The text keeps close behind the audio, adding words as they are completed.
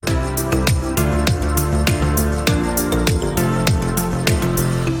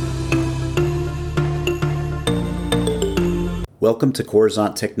Welcome to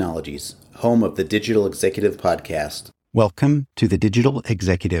Coruzant Technologies, home of the Digital Executive Podcast. Welcome to the Digital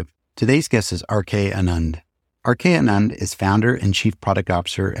Executive. Today's guest is RK Anand. RK Anand is founder and chief product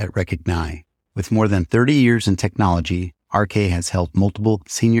officer at Recogni. With more than 30 years in technology, RK has held multiple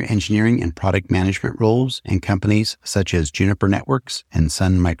senior engineering and product management roles in companies such as Juniper Networks and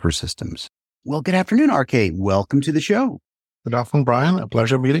Sun Microsystems. Well, good afternoon, RK. Welcome to the show. Good afternoon, Brian. A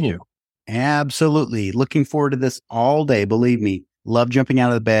pleasure meeting you. Absolutely. Looking forward to this all day. Believe me, love jumping out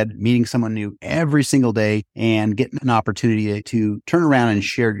of the bed, meeting someone new every single day, and getting an opportunity to turn around and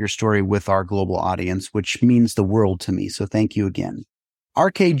share your story with our global audience, which means the world to me. So thank you again.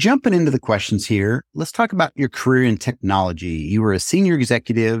 RK, jumping into the questions here, let's talk about your career in technology. You were a senior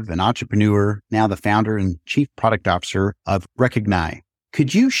executive, an entrepreneur, now the founder and chief product officer of Recogni.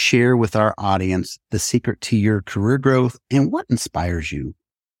 Could you share with our audience the secret to your career growth and what inspires you?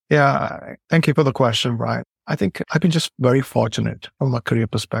 Yeah, thank you for the question, Brian. I think I've been just very fortunate from a career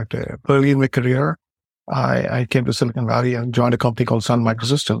perspective. Early in my career, I came to Silicon Valley and joined a company called Sun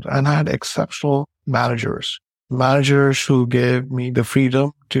Microsystems, and I had exceptional managers who gave me the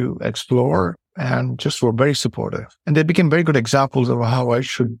freedom to explore and just were very supportive. And they became very good examples of how I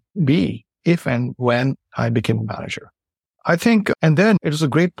should be if and when I became a manager. I think, and then it was a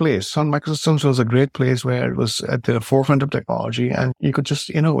great place. Sun Microsystems was a great place where it was at the forefront of technology and you could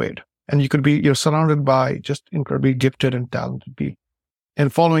just innovate. And you're surrounded by just incredibly gifted and talented people.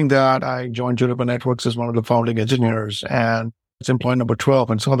 And following that, I joined Juniper Networks as one of the founding engineers, and it's employee number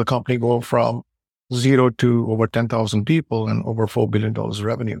 12. And saw the company go from 0 to over 10,000 people and over $4 billion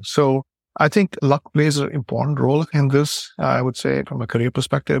revenue. So I think luck plays an important role in this, I would say, from a career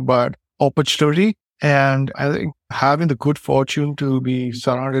perspective, but opportunity. And I think having the good fortune to be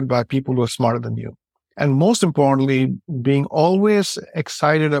surrounded by people who are smarter than you. And most importantly, being always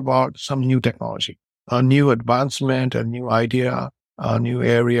excited about some new technology, a new advancement, a new idea, a new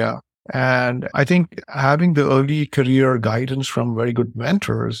area. And I think having the early career guidance from very good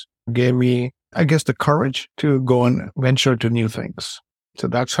mentors gave me, I guess, the courage to go and venture to new things. So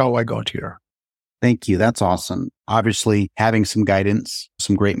that's how I got here. Thank you. That's awesome. Obviously, having some guidance,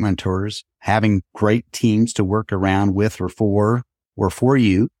 some great mentors, having great teams to work around with or for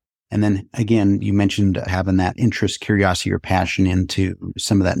you. And then again, you mentioned having that interest, curiosity, or passion into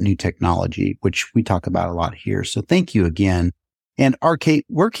some of that new technology, which we talk about a lot here. So thank you again. And RK,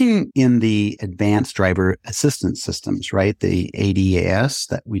 working in the advanced driver assistance systems, right? The ADAS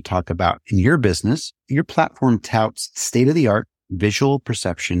that we talk about in your business, your platform touts state-of-the-art visual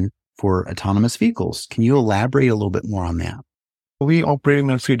perception for autonomous vehicles. Can you elaborate a little bit more on that? We operate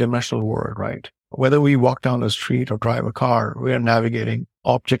in a three-dimensional world, right? Whether we walk down the street or drive a car, we are navigating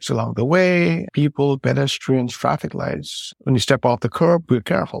objects along the way, people, pedestrians, traffic lights. When you step off the curb, we're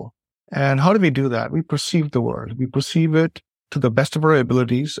careful. And how do we do that? We perceive the world. We perceive it to the best of our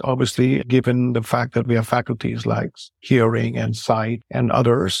abilities, obviously, given the fact that we have faculties like hearing and sight and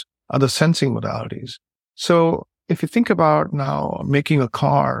other sensing modalities. So if you think about now making a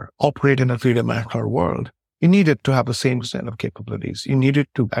car operate in a three-dimensional world, you need it to have the same set of capabilities. You need it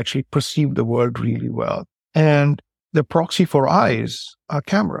to actually perceive the world really well. And the proxy for eyes are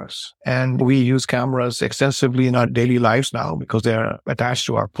cameras. And we use cameras extensively in our daily lives now because they're attached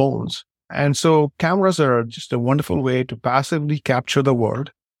to our phones. And so cameras are just a wonderful way to passively capture the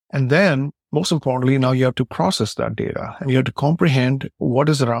world. And then, most importantly, now you have to process that data and you have to comprehend what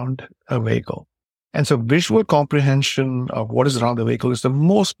is around a vehicle. And so visual comprehension of what is around the vehicle is the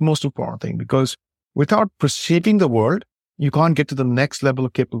most important thing, because without perceiving the world, you can't get to the next level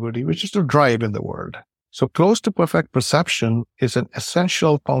of capability, which is to drive in the world. So close to perfect perception is an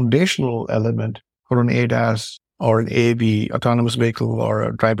essential foundational element for an ADAS or an AV, autonomous vehicle, or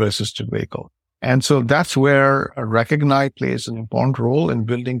a driver-assisted vehicle. And so that's where Recogni plays an important role in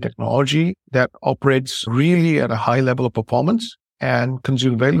building technology that operates really at a high level of performance and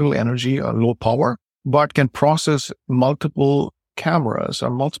consumes very little energy or low power, but can process multiple cameras or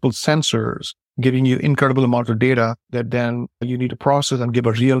multiple sensors, giving you incredible amount of data that then you need to process and give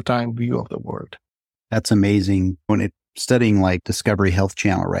a real-time view of the world. That's amazing. When it's studying like Discovery Health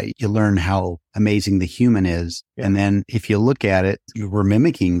Channel, right? You learn how amazing the human is. Yeah. And then if you look at it, we're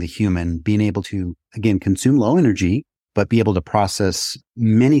mimicking the human, being able to, again, consume low energy, but be able to process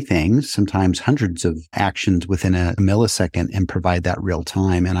many things, sometimes hundreds of actions within a millisecond and provide that real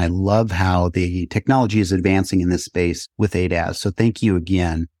time. And I love how the technology is advancing in this space with ADAS. So thank you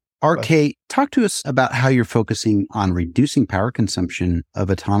again. RK, talk to us about how you're focusing on reducing power consumption of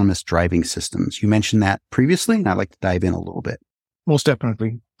autonomous driving systems. You mentioned that previously, and I'd like to dive in a little bit. Most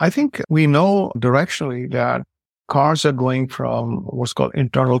definitely. I think we know directionally that cars are going from what's called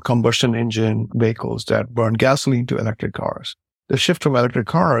internal combustion engine vehicles that burn gasoline to electric cars. the shift from electric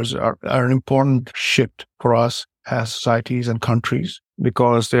cars are an important shift for us as societies and countries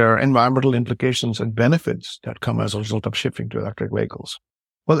because there are environmental implications and benefits that come as a result of shifting to electric vehicles.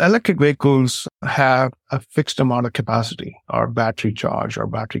 Well, electric vehicles have a fixed amount of capacity, or battery charge, or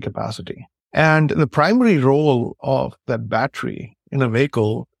battery capacity. And the primary role of that battery in a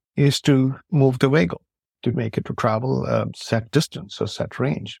vehicle is to move the vehicle, to make it to travel a set distance or set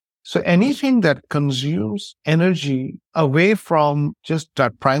range. So anything that consumes energy away from just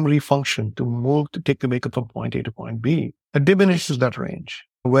that primary function to take the vehicle from point A to point B, it diminishes that range.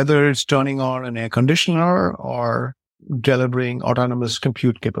 Whether it's turning on an air conditioner or delivering autonomous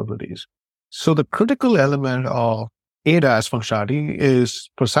compute capabilities. So the critical element of ADAS functionality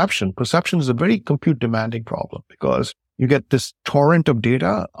is perception. Perception is a very compute demanding problem because you get this torrent of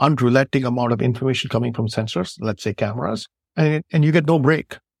data, unrelenting amount of information coming from sensors, let's say cameras, and you get no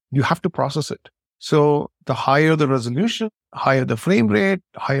break. You have to process it. So the higher the resolution, higher the frame rate,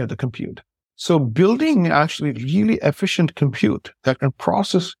 higher the compute. So building actually really efficient compute that can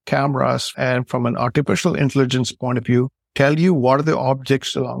process cameras and from an artificial intelligence point of view, tell you what are the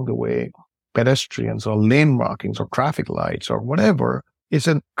objects along the way, pedestrians or lane markings or traffic lights or whatever, is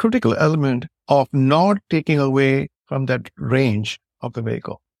a critical element of not taking away from that range of the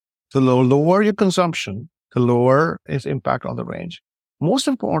vehicle. The lower your consumption, the lower its impact on the range. Most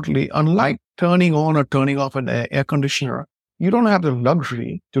importantly, unlike turning on or turning off an air conditioner, you don't have the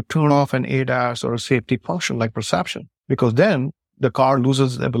luxury to turn off an ADAS or a safety function like perception, because then the car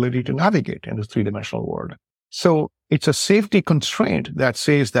loses the ability to navigate in this three-dimensional world. So it's a safety constraint that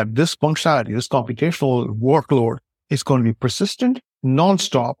says that this functionality, this computational workload is going to be persistent,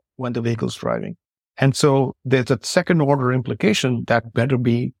 nonstop when the vehicle's driving. And so there's a second order implication that better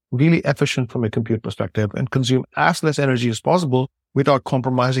be really efficient from a compute perspective and consume as less energy as possible without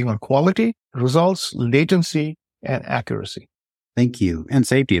compromising on quality, results, latency, and accuracy. Thank you. And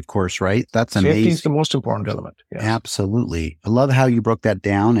safety, of course, right? That's amazing. Safety is the most important element. Yes. Absolutely. I love how you broke that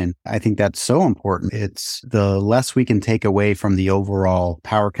down. And I think that's so important. It's the less we can take away from the overall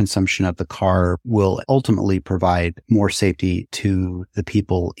power consumption of the car will ultimately provide more safety to the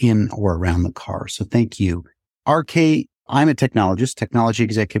people in or around the car. So thank you. RK, I'm a technologist, technology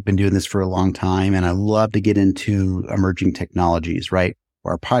executive, been doing this for a long time, and I love to get into emerging technologies, right?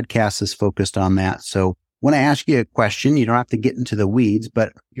 Our podcast is focused on that. So when I ask you a question, you don't have to get into the weeds,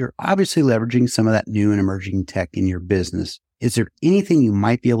 but you're obviously leveraging some of that new and emerging tech in your business. Is there anything you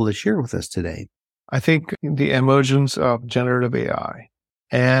might be able to share with us today? I think the emergence of generative AI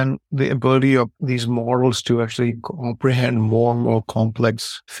and the ability of these models to actually comprehend more and more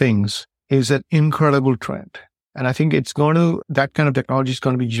complex things is an incredible trend. And I think that kind of technology is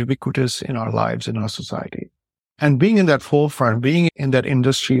going to be ubiquitous in our lives, in our society. And being in that forefront, being in that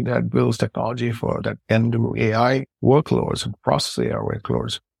industry that builds technology that can do AI workloads and process AI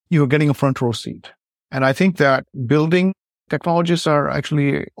workloads, you're getting a front row seat. And I think that building technologists are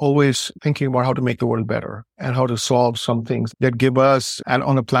actually always thinking about how to make the world better and how to solve some things that give us, and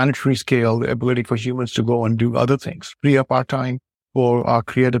on a planetary scale, the ability for humans to go and do other things, free up our time for our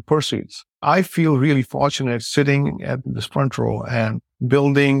creative pursuits. I feel really fortunate sitting at this front row and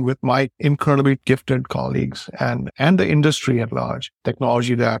building with my incredibly gifted colleagues and the industry at large,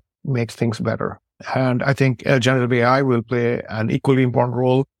 technology that makes things better. And I think generative AI will play an equally important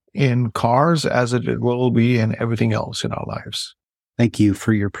role in cars as it will be in everything else in our lives. Thank you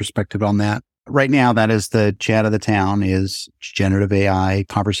for your perspective on that. Right now, that is the chat of the town, is generative AI,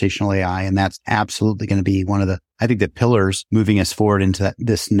 conversational AI, and that's absolutely going to be one of the pillars moving us forward into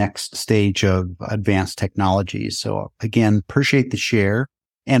this next stage of advanced technologies. So again, appreciate the share.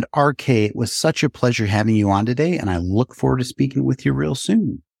 And RK, it was such a pleasure having you on today, and I look forward to speaking with you real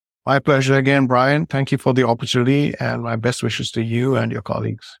soon. My pleasure again, Brian. Thank you for the opportunity, and my best wishes to you and your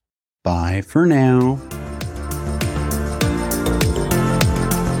colleagues. Bye for now.